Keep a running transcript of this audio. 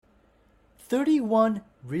31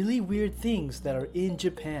 really weird things that are in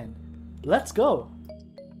Japan. Let's go!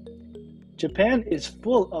 Japan is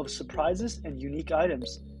full of surprises and unique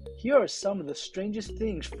items. Here are some of the strangest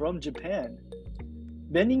things from Japan.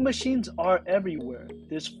 Vending machines are everywhere.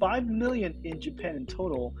 There's 5 million in Japan in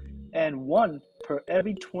total, and one per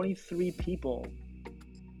every 23 people.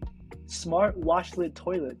 Smart washlet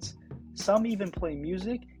toilets. Some even play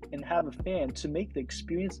music and have a fan to make the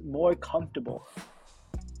experience more comfortable.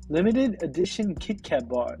 Limited edition Kit Kat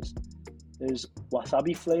bars. There's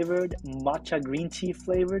wasabi flavored, matcha green tea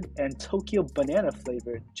flavored, and Tokyo banana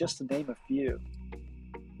flavored, just to name a few.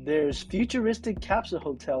 There's futuristic capsule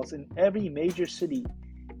hotels in every major city.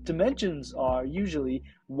 Dimensions are usually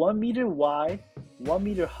 1 meter wide, 1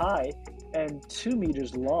 meter high, and 2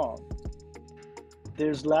 meters long.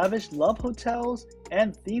 There's lavish love hotels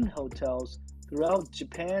and themed hotels throughout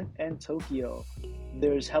Japan and Tokyo.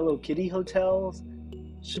 There's Hello Kitty hotels,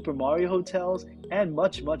 Super Mario hotels, and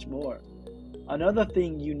much, much more. Another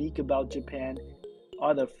thing unique about Japan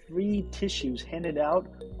are the free tissues handed out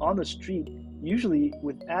on the street, usually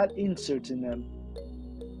with ad inserts in them.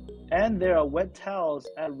 And there are wet towels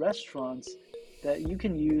at restaurants that you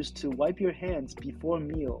can use to wipe your hands before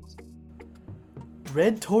meals.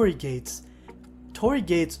 Red torii gates. Torii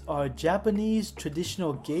gates are a Japanese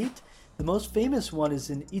traditional gate. The most famous one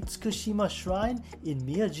is in Itsukushima Shrine in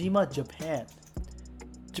Miyajima, Japan.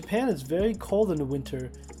 Japan is very cold in the winter.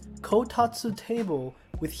 Kotatsu table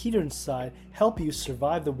with heater inside help you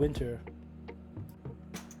survive the winter.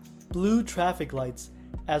 Blue traffic lights.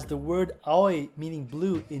 As the word aoi, meaning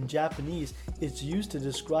blue in Japanese, is used to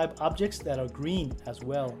describe objects that are green as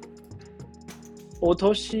well.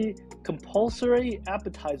 Otoshi, compulsory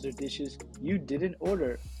appetizer dishes you didn't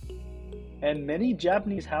order. And many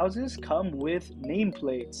Japanese houses come with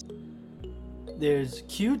nameplates. There's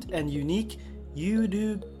cute and unique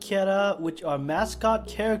Yurukyara, which are mascot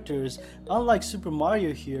characters, unlike Super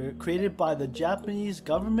Mario here, created by the Japanese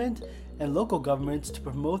government and local governments to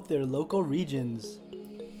promote their local regions.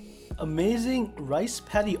 Amazing rice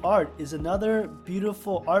paddy art is another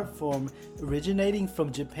beautiful art form originating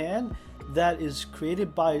from Japan that is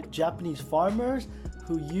created by Japanese farmers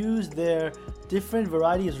who use their different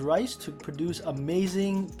varieties of rice to produce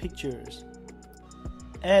amazing pictures.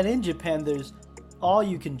 And in Japan, there's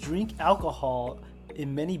all-you-can-drink alcohol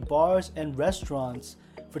in many bars and restaurants.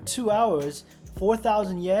 For 2 hours,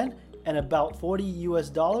 4,000 yen and about $40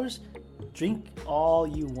 US. Drink all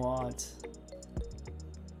you want.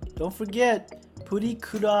 Don't forget,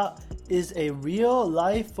 Purikura is a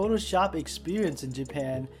real-life Photoshop experience in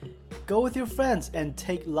Japan. Go with your friends and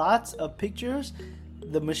take lots of pictures.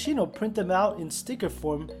 The machine will print them out in sticker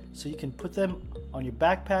form so you can put them on your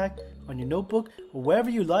backpack, on your notebook, or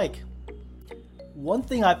wherever you like. One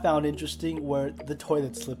thing I found interesting were the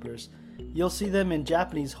toilet slippers. You'll see them in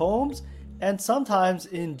Japanese homes and sometimes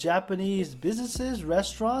in Japanese businesses,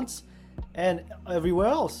 restaurants, and everywhere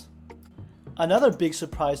else. Another big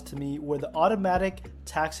surprise to me were the automatic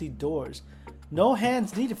taxi doors. No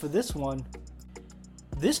hands needed for this one.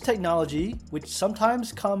 This technology, which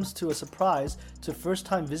sometimes comes to a surprise to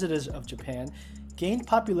first-time visitors of Japan, gained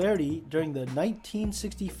popularity during the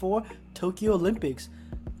 1964 Tokyo Olympics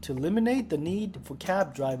to eliminate the need for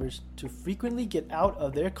cab drivers to frequently get out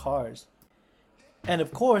of their cars. And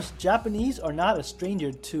of course, Japanese are not a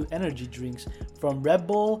stranger to energy drinks, from Red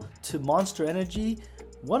Bull to Monster Energy.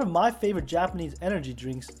 One of my favorite Japanese energy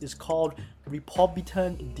drinks is called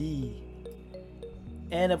Republican D.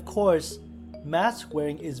 And of course, mask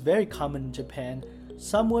wearing is very common in Japan.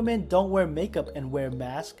 Some women don't wear makeup and wear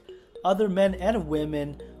masks. Other men and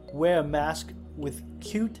women wear a mask with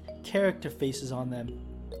cute character faces on them.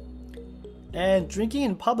 And drinking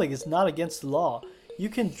in public is not against the law. You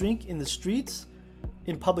can drink in the streets,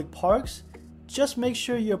 in public parks. Just make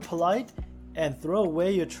sure you're polite and throw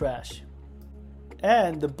away your trash.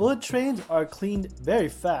 And the bullet trains are cleaned very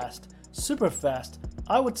fast, super fast.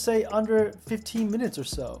 I would say under 15 minutes or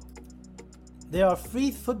so. There are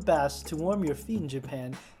free foot baths to warm your feet in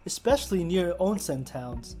Japan, especially near onsen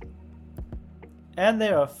towns. And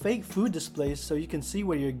there are fake food displays so you can see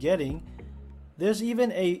what you're getting. There's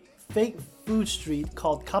even a fake food street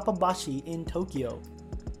called Kappabashi in Tokyo.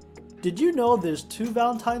 Did you know there's 2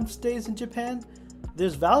 Valentine's Days in Japan?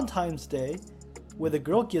 There's Valentine's Day, where the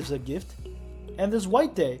girl gives a gift, and there's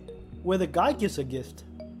White Day, where the guy gives a gift.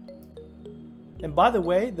 And by the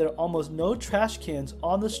way, there are almost no trash cans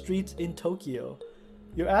on the streets in Tokyo.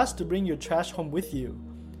 You're asked to bring your trash home with you.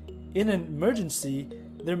 In an emergency,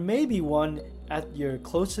 there may be one at your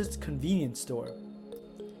closest convenience store.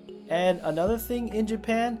 And another thing in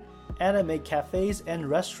Japan, anime cafes and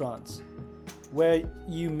restaurants. where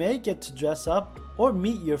you may get to dress up or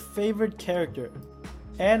meet your favorite character.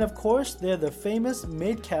 And of course, there are the famous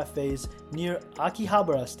maid cafes near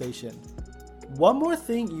Akihabara Station. One more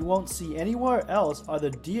thing you won't see anywhere else are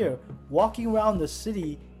the deer walking around the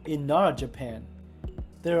city in Nara, Japan.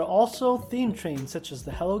 There are also theme trains such as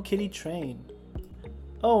the Hello Kitty train.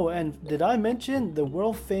 Oh, and did I mention the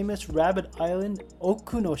world famous rabbit island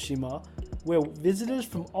Okunoshima, where visitors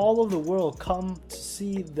from all over the world come to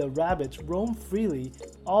see the rabbits roam freely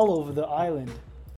all over the island.